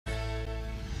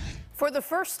For the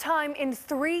first time in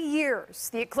 3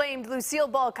 years, the acclaimed Lucille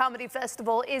Ball Comedy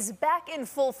Festival is back in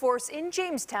full force in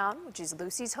Jamestown, which is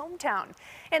Lucy's hometown.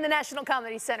 And the National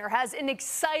Comedy Center has an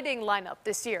exciting lineup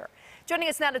this year. Joining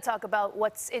us now to talk about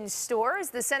what's in store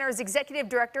is the center's executive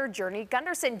director,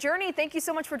 Gunderson. Journey, thank you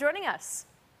so much for joining us.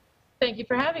 Thank you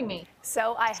for having me.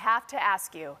 So I have to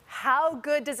ask you, how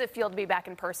good does it feel to be back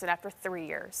in person after 3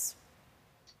 years?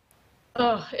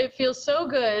 Oh, it feels so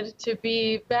good to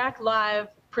be back live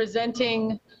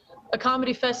presenting a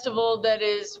comedy festival that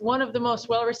is one of the most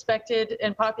well-respected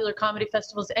and popular comedy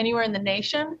festivals anywhere in the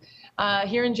nation.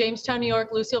 Here in Jamestown, New York,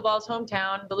 Lucille Ball's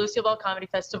hometown, the Lucille Ball Comedy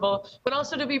Festival, but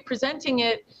also to be presenting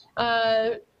it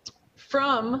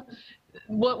from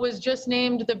what was just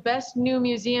named the best new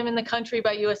museum in the country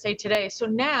by USA Today. So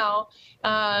now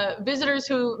visitors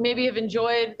who maybe have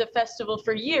enjoyed the festival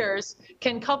for years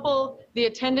can couple the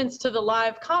attendance to the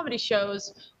live comedy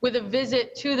shows with a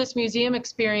visit to this museum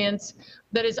experience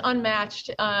that is unmatched,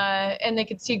 and they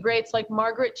could see greats like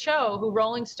Margaret Cho, who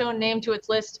Rolling Stone named to its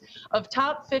list of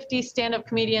top 50 stand-up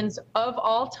comedians of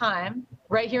all time,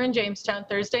 right here in Jamestown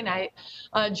Thursday night.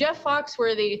 Jeff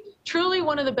Foxworthy, truly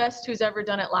one of the best who's ever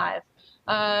done it live.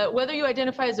 Whether you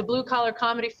identify as a blue-collar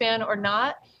comedy fan or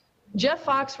not, Jeff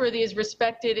Foxworthy is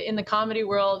respected in the comedy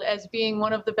world as being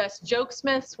one of the best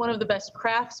jokesmiths, one of the best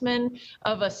craftsmen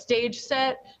of a stage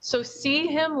set. So see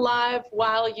him live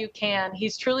while you can.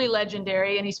 He's truly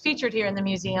legendary, and he's featured here in the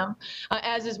museum,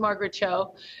 as is Margaret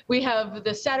Cho. We have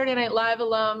the Saturday Night Live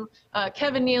alum,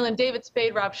 Kevin Nealon, David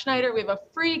Spade, Rob Schneider. We have a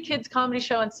free kids comedy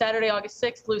show on Saturday, August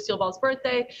 6th, Lucille Ball's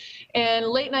birthday, and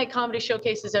late night comedy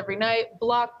showcases every night,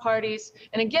 block parties.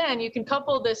 And again, you can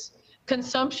couple this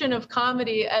consumption of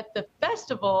comedy at the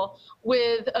festival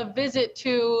with a visit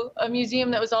to a museum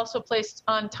that was also placed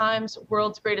on Time's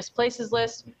World's Greatest Places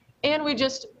list. And we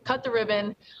just cut the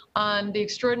ribbon on the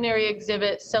extraordinary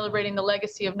exhibit celebrating the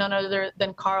legacy of none other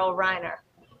than Carl Reiner.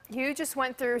 You just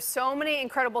went through so many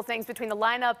incredible things between the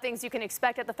lineup, things you can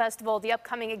expect at the festival, the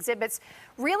upcoming exhibits.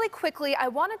 Really quickly, I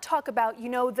want to talk about,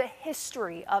 the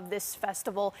history of this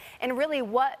festival and really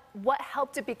what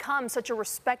helped it become such a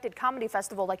respected comedy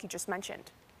festival like you just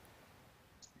mentioned.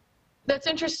 That's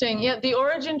interesting. Yeah, the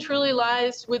origin truly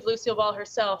lies with Lucille Ball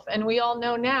herself. And we all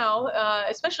know now,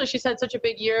 especially she's had such a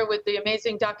big year with the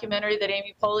amazing documentary that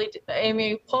Amy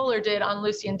Poehler did on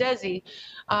Lucy and Desi,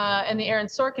 and the Aaron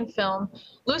Sorkin film.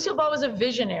 Lucille Ball was a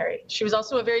visionary. She was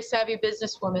also a very savvy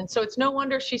businesswoman. So it's no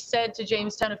wonder she said to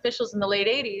Jamestown officials in the late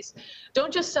 80s,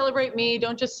 don't just celebrate me,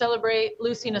 don't just celebrate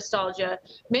Lucy nostalgia.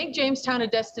 Make Jamestown a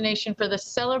destination for the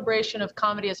celebration of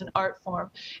comedy as an art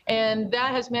form. And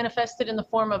that has manifested in the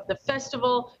form of the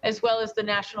festival, as well as the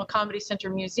National Comedy Center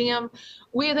Museum.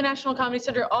 We at the National Comedy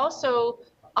Center also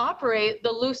operate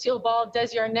the Lucille Ball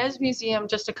Desi Arnaz Museum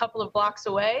just a couple of blocks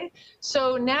away.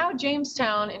 So now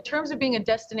Jamestown, in terms of being a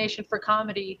destination for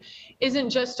comedy, isn't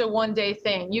just a one-day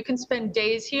thing. You can spend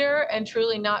days here and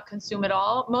truly not consume it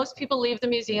all. Most people leave the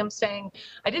museum saying,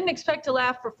 I didn't expect to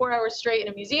laugh for 4 hours straight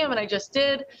in a museum, and I just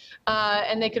did.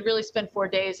 And they could really spend 4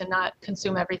 days and not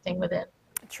consume everything within.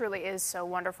 Truly is so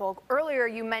wonderful. Earlier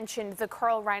you mentioned the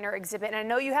Carl Reiner exhibit, and I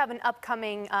know you have an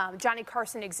upcoming Johnny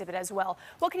Carson exhibit as well.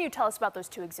 What can you tell us about those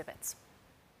two exhibits?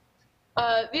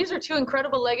 These are two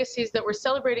incredible legacies that we're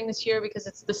celebrating this year because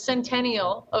it's the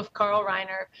centennial of Carl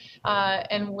Reiner.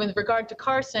 And with regard to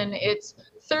Carson, it's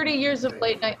 30 years of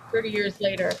late night, 30 years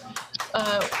later.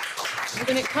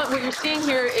 What you're seeing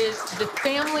here is the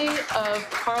family of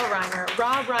Carl Reiner,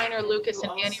 Rob Reiner, Lucas,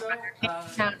 and Annie Reiner came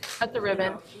to town to cut the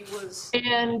ribbon.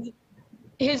 And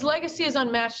his legacy is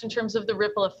unmatched in terms of the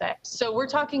ripple effect. So we're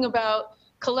talking about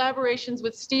collaborations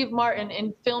with Steve Martin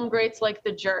in film greats like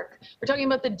The Jerk. We're talking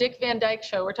about the Dick Van Dyke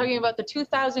Show. We're talking about the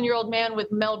 2,000-year-old man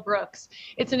with Mel Brooks.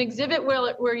 It's an exhibit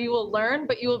where you will learn,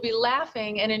 but you will be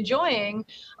laughing and enjoying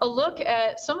a look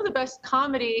at some of the best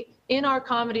comedy in our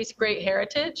comedy's great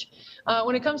heritage.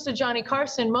 When it comes to Johnny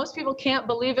Carson, most people can't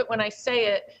believe it when I say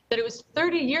it, that it was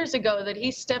 30 years ago that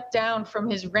he stepped down from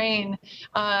his reign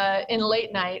in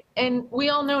late night. And we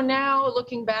all know now,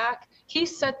 looking back, he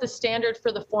set the standard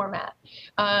for the format.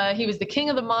 He was the king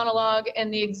of the monologue,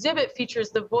 and the exhibit features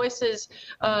the voices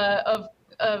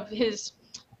of his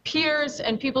peers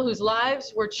and people whose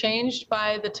lives were changed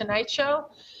by The Tonight Show.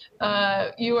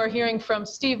 You are hearing from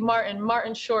Steve Martin,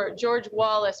 Martin Short, George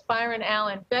Wallace, Byron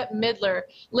Allen, Bette Midler,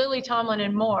 Lily Tomlin,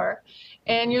 and more.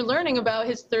 And you're learning about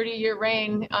his 30-year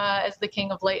reign as the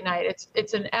king of late night.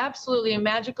 It's an absolutely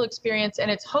magical experience, and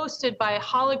it's hosted by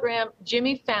hologram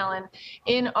Jimmy Fallon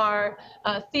in our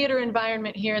theater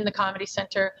environment here in the Comedy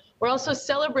Center. We're also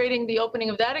celebrating the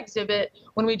opening of that exhibit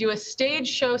when we do a stage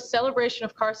show celebration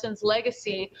of Carson's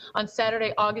legacy on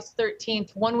Saturday, August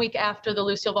 13th, 1 week after the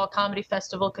Lucille Ball Comedy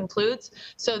Festival concludes.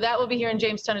 So that will be here in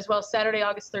Jamestown as well, Saturday,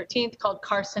 August 13th, called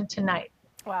Carson Tonight.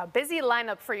 Wow, busy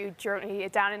lineup for you, Journey,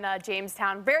 down in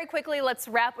Jamestown. Very quickly, let's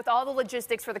wrap with all the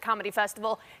logistics for the Comedy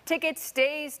Festival. Tickets,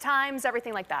 days, times,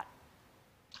 everything like that.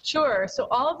 Sure. So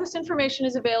all of this information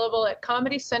is available at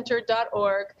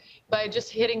comedycenter.org by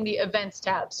just hitting the events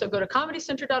tab. So go to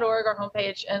comedycenter.org, our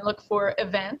homepage, and look for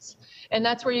events. And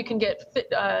that's where you can get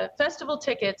festival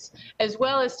tickets as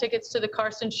well as tickets to the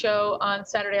Carson show on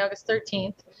Saturday, August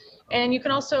 13th. And you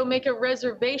can also make a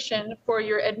reservation for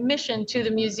your admission to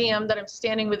the museum that I'm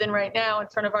standing within right now in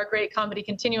front of our great Comedy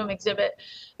Continuum exhibit.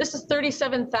 This is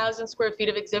 37,000 square feet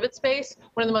of exhibit space,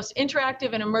 one of the most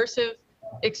interactive and immersive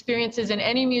experiences in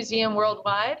any museum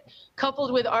worldwide,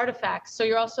 coupled with artifacts. So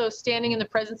you're also standing in the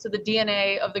presence of the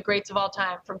DNA of the greats of all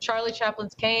time, from Charlie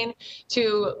Chaplin's cane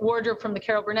to wardrobe from the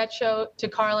Carol Burnett show to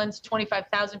Carlin's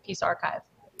 25,000-piece archive.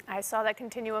 I saw that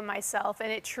continuum myself,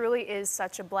 and it truly is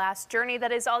such a blast. Journey,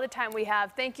 that is all the time we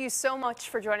have. Thank you so much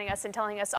for joining us and telling us